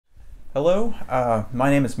Hello, my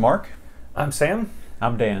name is Mark, I'm Sam.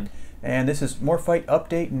 I'm Dan. and this is Morphite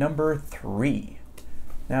update number 3.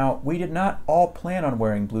 Now, we did not all plan on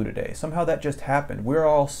wearing blue today. Somehow that just happened. We're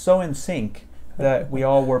all so in sync that we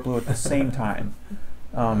all wore blue at the same time.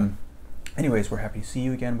 Anyways, we're happy to see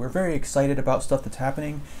you again. We're very excited about stuff that's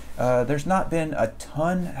happening. There's not been a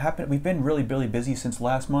ton happen. We've been really busy since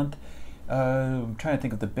last month. I'm trying to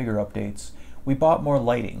think of the bigger updates. We bought more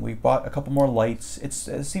lighting. We bought a couple more lights. It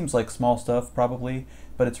seems like small stuff probably,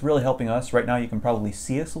 but it's really helping us. Right now you can probably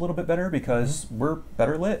see us a little bit better because we're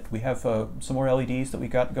better lit. We have some more LEDs that we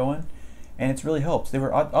got going, and it's really helps. They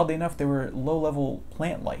were, oddly enough, they were low-level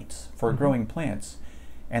plant lights for growing plants,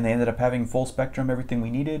 and they ended up having full spectrum, everything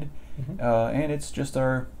we needed, and it's just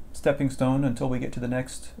our stepping stone until we get to the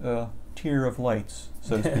next tier of lights,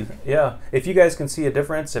 so to speak. Yeah, if you guys can see a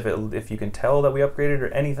difference, if you can tell that we upgraded or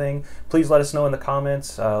anything, please let us know in the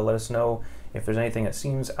comments. Let us know if there's anything that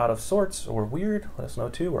seems out of sorts or weird. Let us know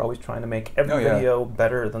too. We're always trying to make every video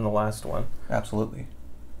better than the last one. Absolutely.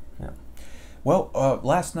 Yeah. Well,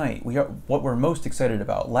 last night, what we're most excited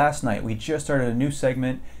about, last night we just started a new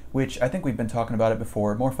segment, which I think we've been talking about it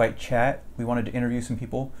before, Morphite Chat. We wanted to interview some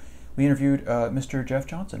people. We interviewed Mr. Jeff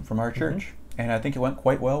Johnson from our church, and I think it went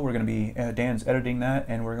quite well. We're going to be, Dan's editing that,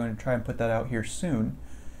 and we're going to try and put that out here soon.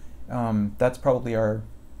 That's probably our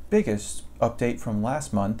biggest update from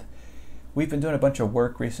last month. We've been doing a bunch of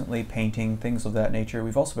work recently, painting, things of that nature.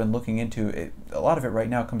 We've also been looking into it. A lot of it right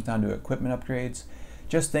now comes down to equipment upgrades,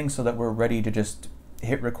 just things so that we're ready to just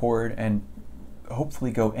hit record and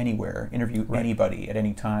hopefully go anywhere, interview anybody at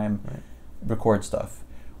any time, record stuff.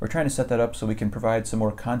 We're trying to set that up so we can provide some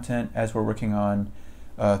more content as we're working on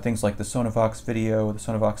things like the Sonovox video, the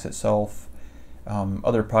Sonovox itself,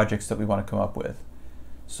 other projects that we want to come up with.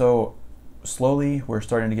 So slowly we're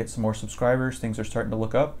starting to get some more subscribers, things are starting to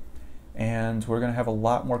look up, and we're going to have a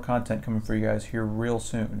lot more content coming for you guys here real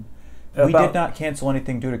soon. We did not cancel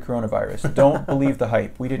anything due to coronavirus. Don't believe the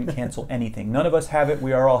hype. We didn't cancel anything. None of us have it.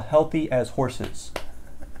 We are all healthy as horses.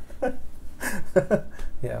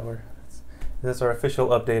 Yeah, that's our official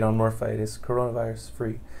update on Morphite. Is coronavirus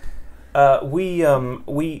free. We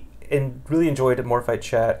really enjoyed Morphite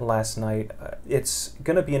Chat last night. It's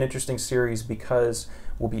going to be an interesting series because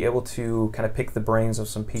we'll be able to kind of pick the brains of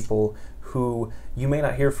some people who you may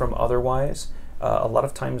not hear from otherwise. A lot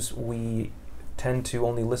of times we tend to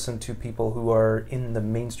only listen to people who are in the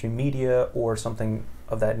mainstream media or something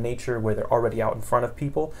of that nature where they're already out in front of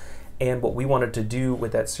people. And what we wanted to do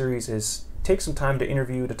with that series is take some time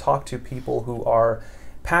to talk to people who are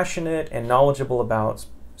passionate and knowledgeable about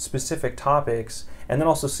specific topics, and then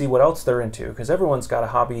also see what else they're into, because everyone's got a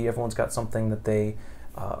hobby, everyone's got something that they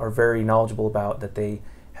are very knowledgeable about, that they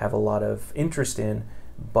have a lot of interest in,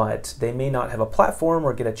 but they may not have a platform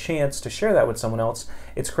or get a chance to share that with someone else.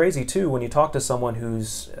 It's crazy too when you talk to someone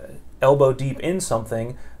who's elbow deep in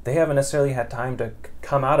something, they haven't necessarily had time to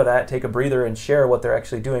come out of that, take a breather, and share what they're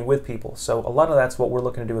actually doing with people. So a lot of that's what we're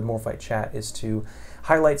looking to do with Morphite Chat, is to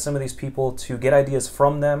highlight some of these people, to get ideas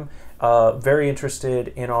from them. Very interested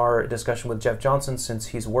in our discussion with Jeff Johnson, since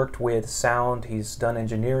he's worked with sound, he's done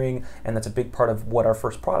engineering, and that's a big part of what our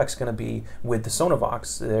first product's going to be with the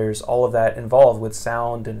Sonovox. There's all of that involved with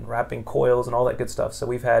sound and wrapping coils and all that good stuff. So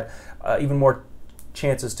we've had even more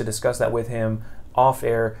chances to discuss that with him off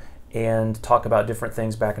air and talk about different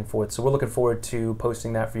things back and forth. So we're looking forward to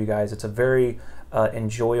posting that for you guys. It's a very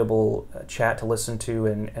enjoyable chat to listen to,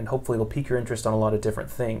 and hopefully it'll pique your interest on a lot of different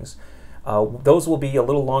things. Those will be a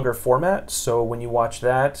little longer format, so when you watch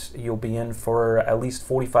that, you'll be in for at least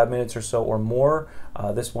 45 minutes or so or more.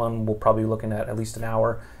 This one we'll probably be looking at least an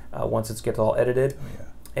hour once it gets all edited.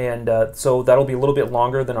 And so that'll be a little bit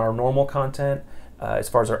longer than our normal content as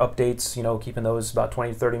far as our updates, keeping those about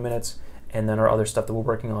 20 to 30 minutes, and then our other stuff that we're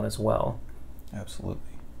working on as well. Absolutely.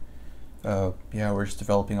 Yeah, we're just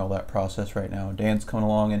developing all that process right now. Dan's coming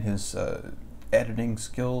along in his editing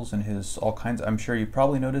skills and his all kinds. I'm sure you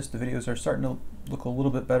probably noticed the videos are starting to look a little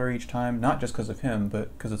bit better each time, not just because of him,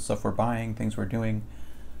 but because of stuff we're buying, things we're doing.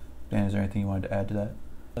 Dan, is there anything you wanted to add to that?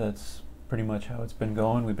 That's pretty much how it's been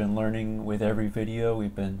going. We've been learning with every video.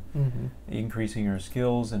 We've been increasing our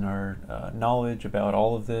skills and our knowledge about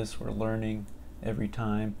all of this. We're learning every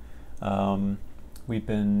time. We've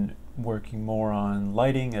been working more on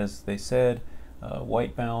lighting, as they said,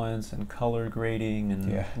 white balance and color grading,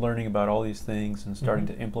 and learning about all these things and starting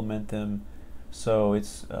to implement them. So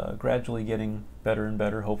it's gradually getting better and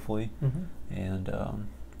better, hopefully. And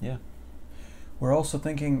yeah. We're also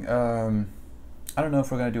thinking, I don't know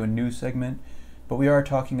if we're going to do a new segment, but we are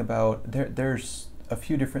talking about, there's a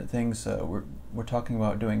few different things we're talking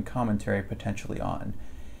about doing commentary potentially on.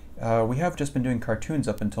 We have just been doing cartoons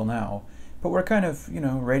up until now, but we're kind of,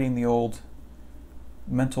 raiding the old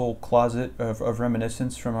mental closet of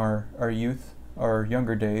reminiscence from our youth, our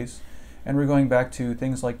younger days, and we're going back to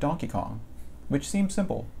things like Donkey Kong, which seems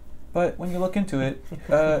simple. But when you look into it,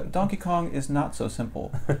 Donkey Kong is not so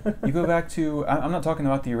simple. You go back to, I'm not talking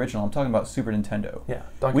about the original, I'm talking about Super Nintendo. Yeah,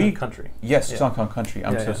 Donkey Kong Country. Yes, Donkey Kong Country.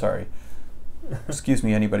 I'm so sorry. Excuse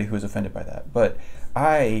me, anybody who is offended by that. But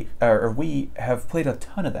we have played a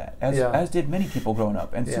ton of that, as did many people growing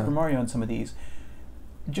up. And Super Mario and some of these,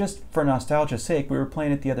 just for nostalgia's sake, we were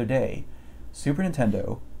playing it the other day. Super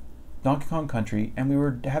Nintendo, Donkey Kong Country, and we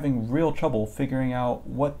were having real trouble figuring out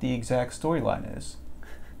what the exact storyline is.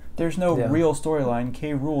 There's no real storyline.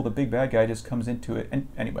 K. Rool, the big bad guy, just comes into it. And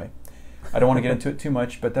anyway, I don't want to get into it too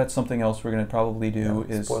much, but that's something else we're going to probably do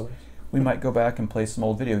is spoilers. We might go back and play some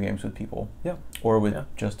old video games with people. Yeah. Or with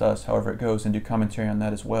just us, however it goes, and do commentary on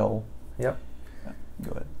that as well. Yep.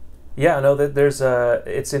 Go ahead. Yeah, no, there's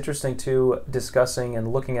it's interesting too, discussing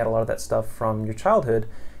and looking at a lot of that stuff from your childhood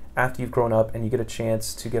after you've grown up and you get a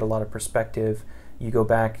chance to get a lot of perspective. You go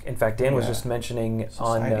back. In fact, Dan was just mentioning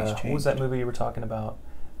on what was that movie you were talking about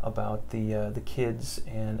the kids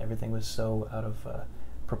and everything was so out of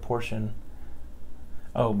proportion.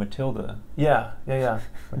 Oh, Matilda. Yeah.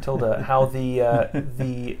 Matilda. How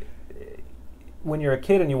the when you're a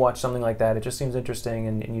kid and you watch something like that, it just seems interesting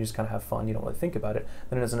and you just kind of have fun. You don't really think about it.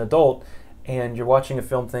 Then as an adult, and you're watching a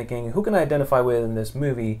film thinking, who can I identify with in this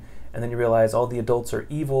movie? And then you realize all the adults are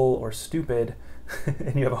evil or stupid,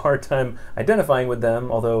 and you have a hard time identifying with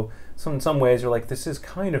them, although in some ways you're like, this is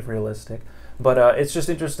kind of realistic. But it's just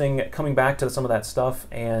interesting coming back to some of that stuff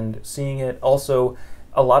and seeing it. Also,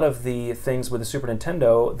 a lot of the things with the Super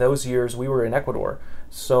Nintendo, those years we were in Ecuador.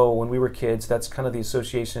 So when we were kids, that's kind of the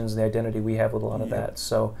associations, the identity we have with a lot of that.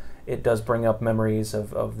 So it does bring up memories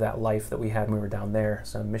of that life that we had when we were down there,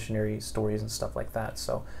 some missionary stories and stuff like that.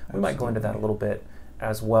 So we might go into that a little bit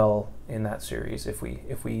as well in that series if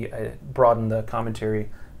we broaden the commentary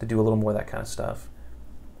to do a little more of that kind of stuff.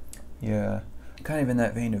 Yeah. Kind of in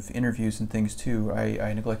that vein of interviews and things too,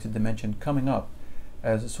 I neglected to mention coming up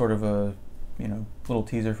as a sort of a little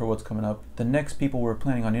teaser for what's coming up. The next people we're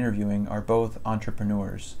planning on interviewing are both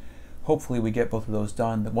entrepreneurs. Hopefully we get both of those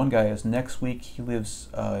done. The one guy is next week. He lives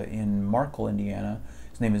in Markle, Indiana.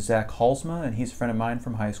 His name is Zach Halsma, and he's a friend of mine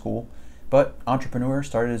from high school. But entrepreneur,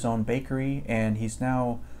 started his own bakery, and he's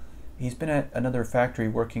been at another factory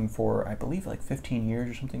working for, I believe, like 15 years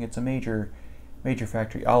or something. It's a major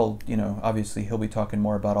factory. Obviously he'll be talking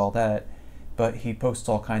more about all that, but he posts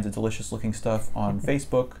all kinds of delicious looking stuff on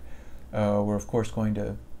Facebook. We're of course going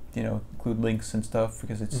to, include links and stuff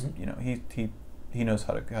because it's, he knows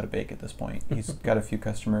how to bake at this point. He's got a few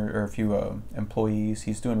employees.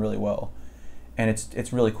 He's doing really well, and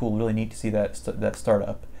it's really cool, really neat to see that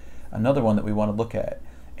startup. Another one that we want to look at,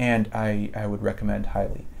 and I would recommend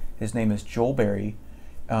highly. His name is Joel Berry.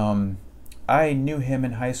 I knew him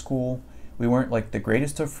in high school. We weren't like the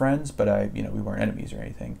greatest of friends, but we weren't enemies or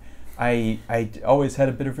anything. I always had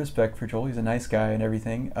a bit of respect for Joel. He's a nice guy and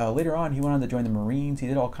everything. Later on, he went on to join the Marines. He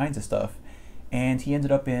did all kinds of stuff. And he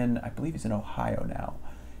ended up I believe he's in Ohio now.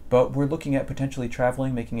 But we're looking at potentially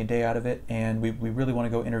traveling, making a day out of it, and we really want to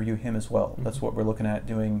go interview him as well. Mm-hmm. That's what we're looking at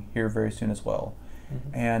doing here very soon as well.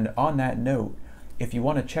 Mm-hmm. And on that note, if you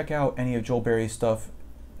want to check out any of Joel Berry's stuff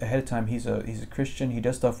ahead of time, he's a Christian. He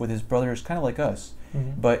does stuff with his brothers, kind of like us.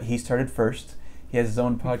 Mm-hmm. But he started first. He has his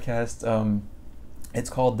own podcast. It's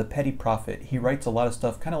called The Petty Prophet. He writes a lot of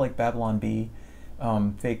stuff, kind of like Babylon Bee,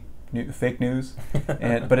 fake news,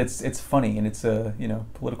 but it's funny and it's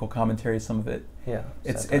political commentary. Some of it,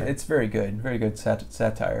 it's very good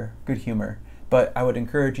satire, good humor. But I would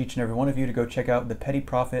encourage each and every one of you to go check out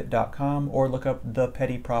thepettyprophet.com or look up The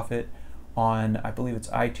Petty Prophet on, I believe it's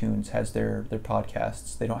iTunes has their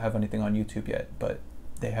podcasts. They don't have anything on YouTube yet, but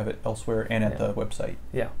they have it elsewhere and at the website.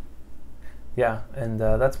 Yeah, and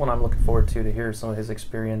that's one I'm looking forward to hear some of his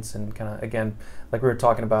experience and kind of, again, like we were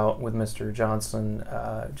talking about with Mr. Johnson,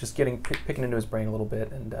 just picking into his brain a little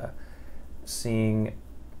bit and seeing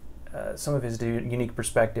some of his unique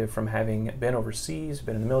perspective from having been overseas,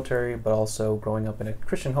 been in the military, but also growing up in a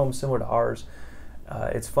Christian home similar to ours.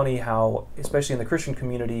 It's funny how, especially in the Christian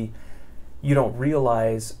community, you don't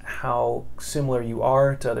realize how similar you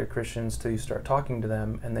are to other Christians till you start talking to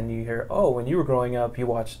them, and then you hear, oh, when you were growing up, you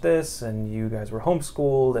watched this, and you guys were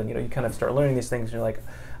homeschooled, and you kind of start learning these things, and you're like,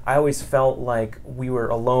 I always felt like we were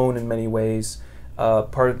alone in many ways,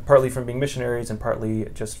 partly from being missionaries, and partly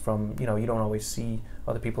just from, you don't always see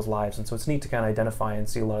other people's lives, and so it's neat to kind of identify and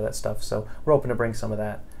see a lot of that stuff, so we're hoping to bring some of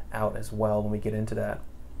that out as well when we get into that.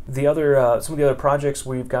 some of the other projects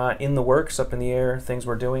we've got in the works, up in the air, things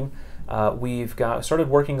we're doing. We've started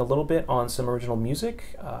working a little bit on some original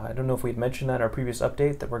music. I don't know if we'd mentioned that in our previous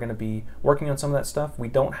update, that we're going to be working on some of that stuff. We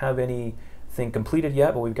don't have anything completed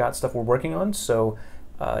yet, but we've got stuff we're working on. So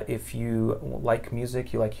if you like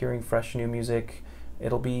music, you like hearing fresh new music,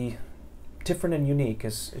 it'll be different and unique.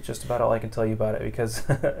 It's just about all I can tell you about it, because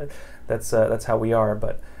that's how we are.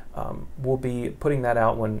 But we'll be putting that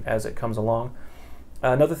out as it comes along.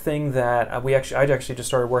 Another thing that I actually just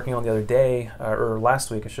started working on the other day, or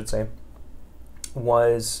last week I should say,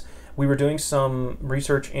 was we were doing some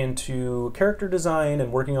research into character design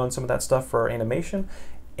and working on some of that stuff for our animation.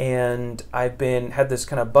 And I've had this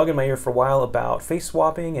kind of bug in my ear for a while about face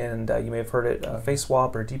swapping, and you may have heard it, face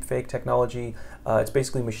swap or deepfake technology. It's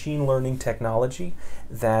basically machine learning technology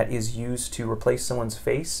that is used to replace someone's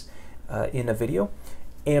face in a video.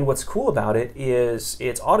 And what's cool about it is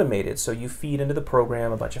it's automated, so you feed into the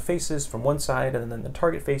program a bunch of faces from one side and then the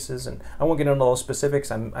target faces, and I won't get into all the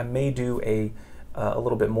specifics. I may do a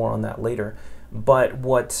little bit more on that later. But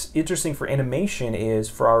what's interesting for animation is,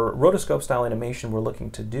 for our rotoscope style animation we're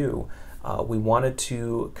looking to do, we wanted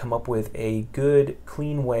to come up with a good,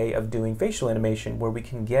 clean way of doing facial animation where we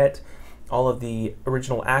can get all of the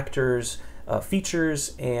original actors'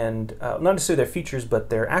 features, and not necessarily their features, but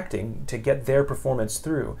their acting, to get their performance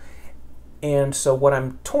through. And so what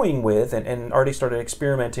I'm toying with and already started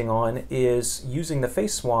experimenting on is using the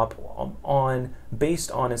face swap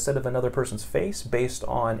based on, instead of another person's face, based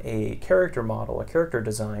on a character model, a character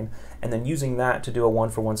design, and then using that to do a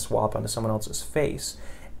one-for-one swap onto someone else's face.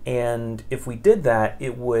 And if we did that,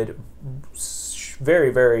 it would very,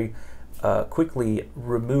 very quickly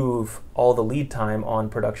remove all the lead time on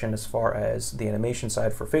production as far as the animation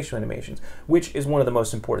side for facial animations, which is one of the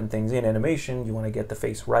most important things in animation. You want to get the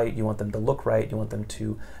face right, you want them to look right, you want them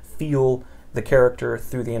to feel the character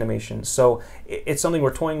through the animation. So it's something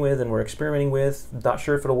we're toying with and we're experimenting with. Not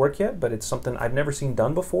sure if it'll work yet, but it's something I've never seen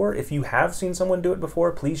done before. If you have seen someone do it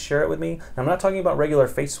before, please share it with me. I'm not talking about regular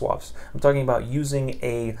face swaps. I'm talking about using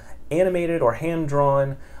a animated or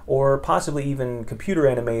hand-drawn or possibly even computer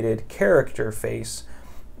animated character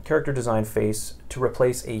design face to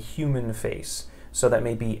replace a human face. So that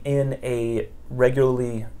may be in a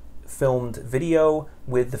regularly filmed video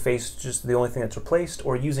with the face just the only thing that's replaced,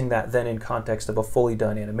 or using that then in context of a fully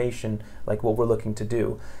done animation like what we're looking to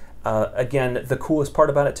do. Again, the coolest part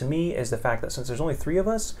about it to me is the fact that since there's only 3 of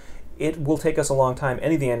us, it will take us a long time,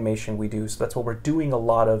 any of the animation we do. So that's why we're doing a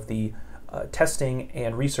lot of the testing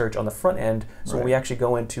and research on the front end, so when we actually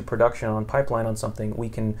go into production on pipeline on something, we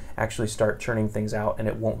can actually start churning things out and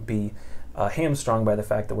it won't be hamstrung by the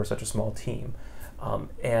fact that we're such a small team.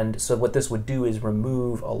 And so what this would do is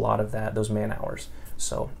remove a lot of those man hours.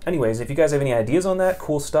 So anyways, if you guys have any ideas on that,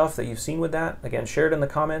 cool stuff that you've seen with that, again, share it in the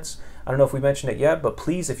comments. I don't know if we mentioned it yet, but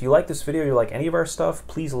please, if you like this video, you like any of our stuff,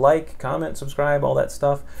 please like, comment, subscribe, all that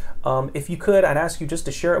stuff. If you could, I'd ask you just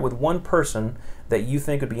to share it with one person that you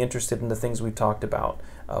think would be interested in the things we've talked about,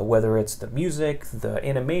 whether it's the music, the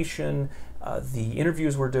animation, the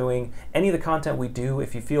interviews we're doing, any of the content we do.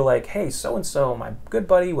 If you feel like, hey, so-and-so, my good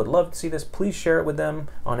buddy, would love to see this, please share it with them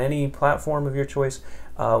on any platform of your choice.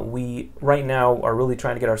 We, right now, are really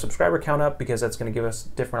trying to get our subscriber count up, because that's going to give us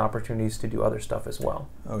different opportunities to do other stuff as well.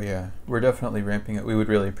 Oh yeah, we're definitely ramping it. We would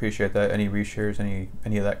really appreciate that. Any reshares,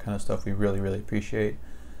 any of that kind of stuff, we really, really appreciate.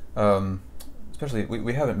 Especially,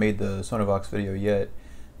 we haven't made the Sonovox video yet,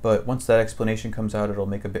 but once that explanation comes out, it'll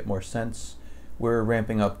make a bit more sense. We're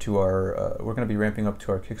ramping up to our, we're going to be ramping up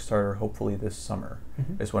to our Kickstarter hopefully this summer,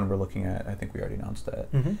 is when we're looking at. I think we already announced that.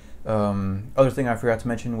 Other thing I forgot to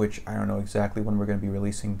mention, which I don't know exactly when we're going to be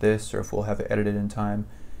releasing this or if we'll have it edited in time,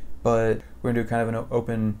 but we're going to do kind of an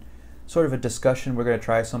open, sort of a discussion. We're going to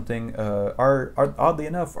try something. Oddly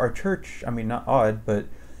enough, our church, I mean, not odd, but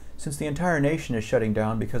since the entire nation is shutting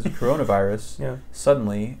down because of coronavirus,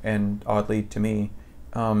 suddenly and oddly to me,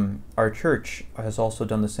 our church has also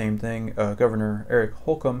done the same thing. Governor Eric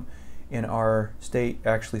Holcomb in our state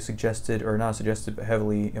actually suggested, or not suggested, but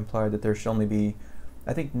heavily implied that there should only be,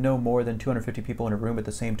 I think, no more than 250 people in a room at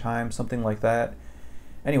the same time, something like that.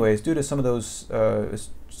 Anyways, due to some of those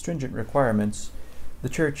stringent requirements, the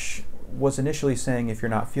church was initially saying if you're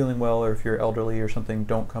not feeling well or if you're elderly or something,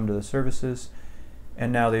 don't come to the services.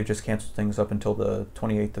 And now they've just canceled things up until the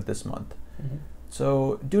 28th of this month.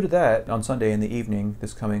 So due to that, on Sunday in the evening,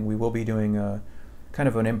 this coming, we will be doing a kind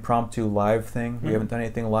of an impromptu live thing. We haven't done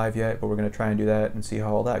anything live yet, but we're going to try and do that and see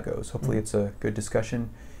how all that goes. Hopefully it's a good discussion.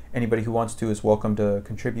 Anybody who wants to is welcome to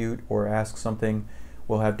contribute or ask something.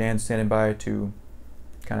 We'll have Dan standing by to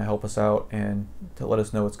kind of help us out and to let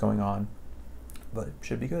us know what's going on. But it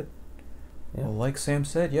should be good. Yeah. Well, like Sam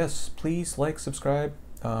said, yes, please like, subscribe,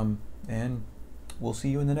 and we'll see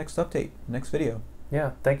you in the next update, next video.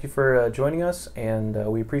 Yeah, thank you for joining us, and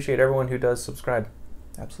we appreciate everyone who does subscribe.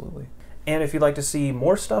 Absolutely. And if you'd like to see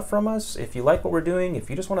more stuff from us, if you like what we're doing, if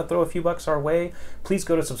you just want to throw a few bucks our way, please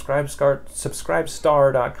go to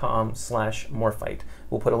subscribestar.com/Morphite.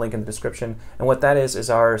 We'll put a link in the description. And what that is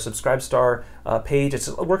our Subscribestar page.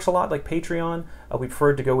 It works a lot like Patreon. We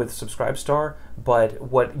prefer to go with Subscribestar, but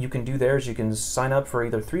what you can do there is you can sign up for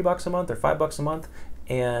either $3 a month or $5 a month.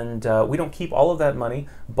 And we don't keep all of that money,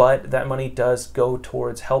 but that money does go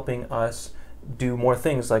towards helping us do more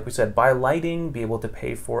things, like we said, buy lighting, be able to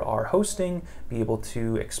pay for our hosting, be able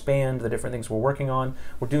to expand the different things we're working on.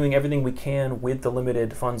 We're doing everything we can with the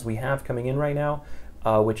limited funds we have coming in right now,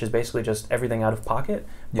 which is basically just everything out of pocket.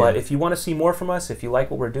 Yeah. But if you want to see more from us, if you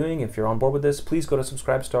like what we're doing, if you're on board with this, please go to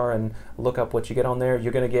Subscribestar and look up what you get on there.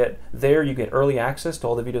 You're going to get there, you get early access to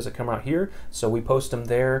all the videos that come out here, so we post them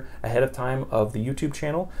there ahead of time of the YouTube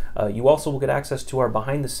channel. You also will get access to our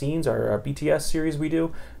behind the scenes, our BTS series we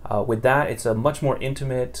do. With that, it's a much more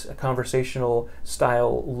intimate, conversational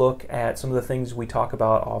style look at some of the things we talk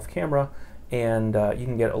about off camera, and you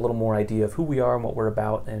can get a little more idea of who we are and what we're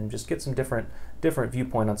about, and just get some different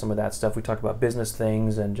viewpoint on some of that stuff. We talk about business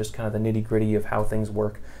things and just kind of the nitty-gritty of how things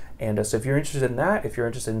work. And so if you're interested in that, if you're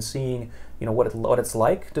interested in seeing, you know, what it's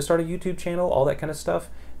like to start a YouTube channel, all that kind of stuff,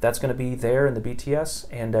 that's going to be there in the BTS,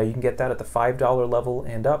 and you can get that at the $5 level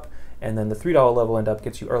and up, and then the $3 level and up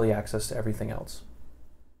gets you early access to everything else.